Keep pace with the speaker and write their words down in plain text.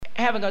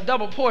having a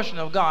double portion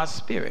of God's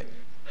Spirit.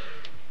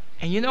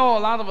 And you know, a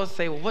lot of us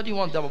say, well, what do you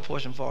want a double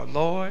portion for?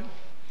 Lord,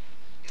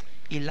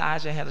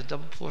 Elijah had a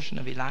double portion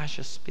of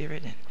Elisha's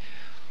Spirit. And,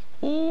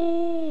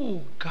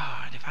 oh,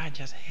 God, if I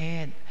just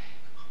had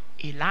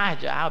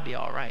Elijah, I'll be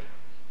all right.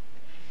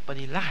 But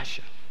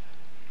Elisha.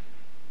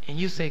 And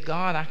you say,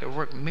 God, I could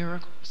work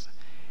miracles.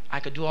 I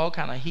could do all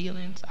kind of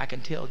healings. I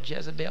can tell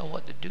Jezebel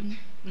what to do.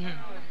 Mm-hmm.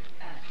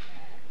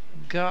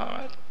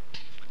 God,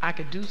 I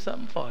could do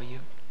something for you.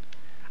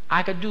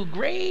 I could do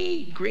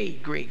great,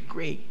 great, great,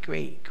 great,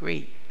 great,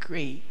 great,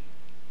 great,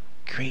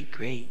 great,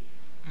 great,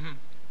 mm-hmm.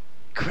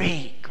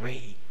 great,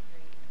 great,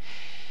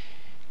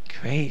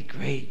 great,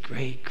 great,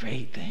 great,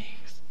 great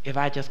things. If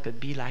I just could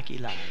be like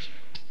Elijah.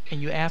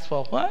 And you ask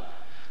for what?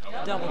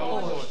 Double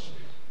portion.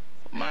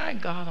 My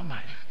God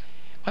Almighty.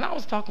 When I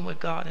was talking with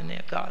God in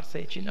there, God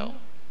said, you know,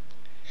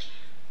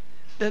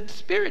 the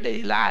spirit that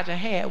Elijah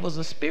had was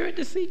a spirit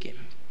to seek him.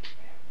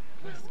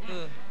 That's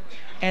good.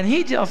 And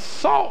he just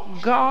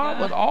sought God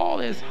with all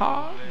his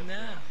heart,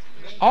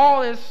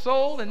 all his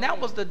soul, and that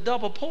was the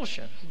double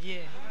portion.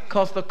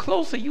 Because the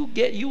closer you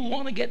get, you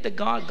want to get to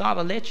God, God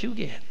will let you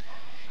get.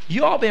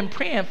 You all been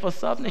praying for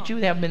something that you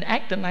have been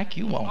acting like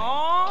you want.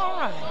 All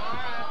right.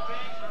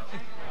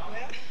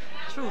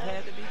 Truth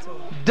had to be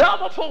told.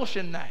 Double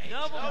portion night.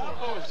 Double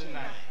portion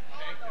night.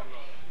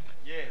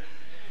 Yeah.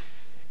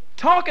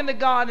 Talking to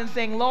God and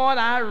saying, Lord,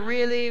 I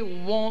really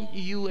want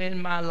you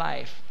in my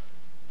life.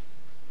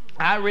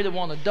 I really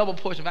want a double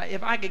portion.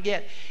 If I could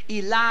get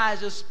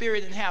Elijah's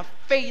spirit and have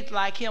faith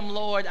like him,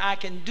 Lord, I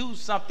can do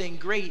something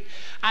great.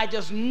 I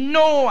just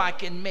know I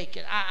can make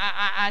it.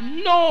 I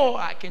know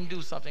I can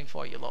do something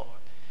for you, Lord.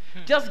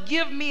 Just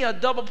give me a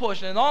double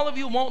portion. And all of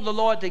you want the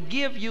Lord to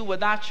give you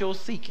without your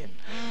seeking.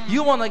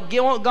 You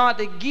want God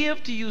to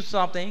give to you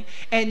something,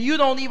 and you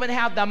don't even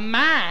have the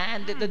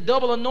mind that the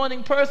double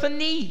anointing person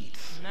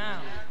needs. No.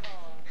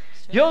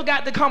 You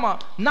got to come a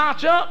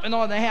notch up in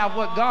order to have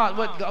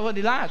what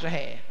Elijah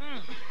had.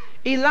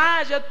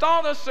 Elijah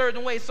thought a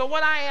certain way. So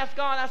when I asked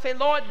God, I said,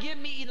 Lord, give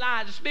me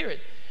Elijah's spirit.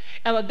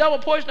 And a double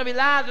portion of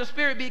Elijah's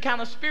spirit be the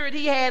kind of spirit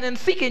he had in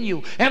seeking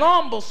you. An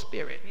humble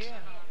spirit. Yeah.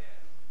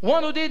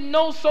 One who didn't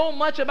know so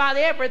much about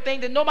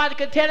everything that nobody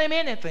could tell him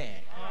anything.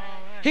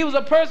 He was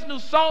a person who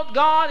sought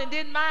God and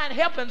didn't mind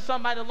helping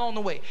somebody along the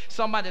way.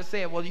 Somebody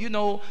said, well, you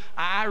know,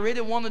 I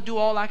really want to do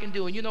all I can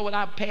do. And you know what?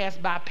 I pass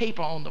by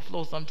paper on the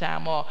floor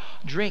sometime, or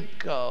drink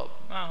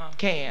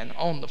can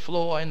on the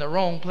floor in the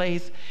wrong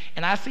place.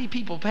 And I see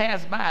people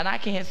pass by, and I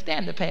can't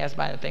stand to pass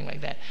by anything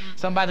like that.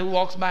 Somebody who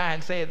walks by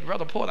and says,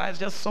 Brother Porter, it's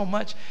just so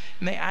much.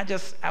 Man,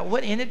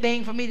 what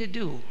anything for me to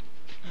do?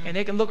 And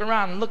they can look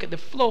around and look at the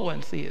floor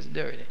and see it's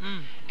dirty.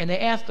 And they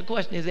ask the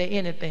question, is there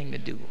anything to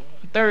do?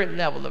 Third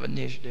level of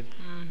initiative.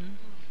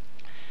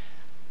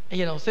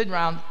 You know, sitting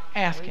around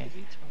asking.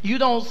 You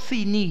don't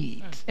see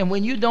needs. And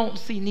when you don't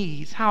see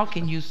needs, how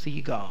can you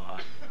see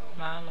God?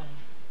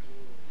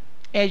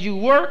 As you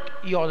work,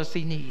 you ought to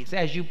see needs.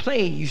 As you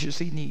play, you should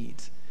see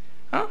needs.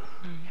 Huh?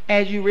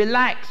 As you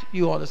relax,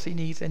 you ought to see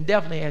needs. And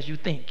definitely as you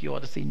think, you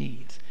ought to see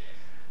needs.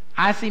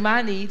 I see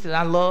my needs, and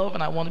I love,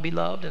 and I want to be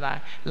loved, and I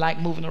like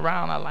moving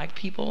around. I like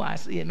people. I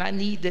see it. And I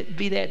need to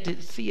be that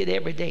to see it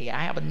every day.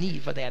 I have a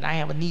need for that. I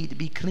have a need to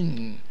be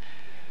clean.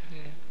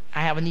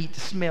 I have a need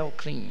to smell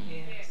clean.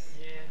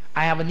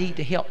 I have a need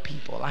to help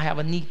people. I have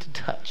a need to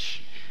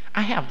touch.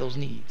 I have those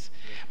needs.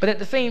 But at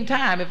the same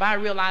time, if I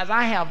realize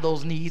I have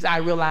those needs, I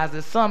realize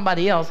that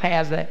somebody else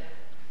has that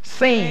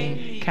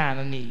same kind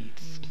of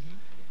needs.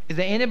 Is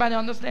there anybody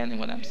understanding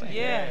what I'm saying?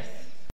 Yes.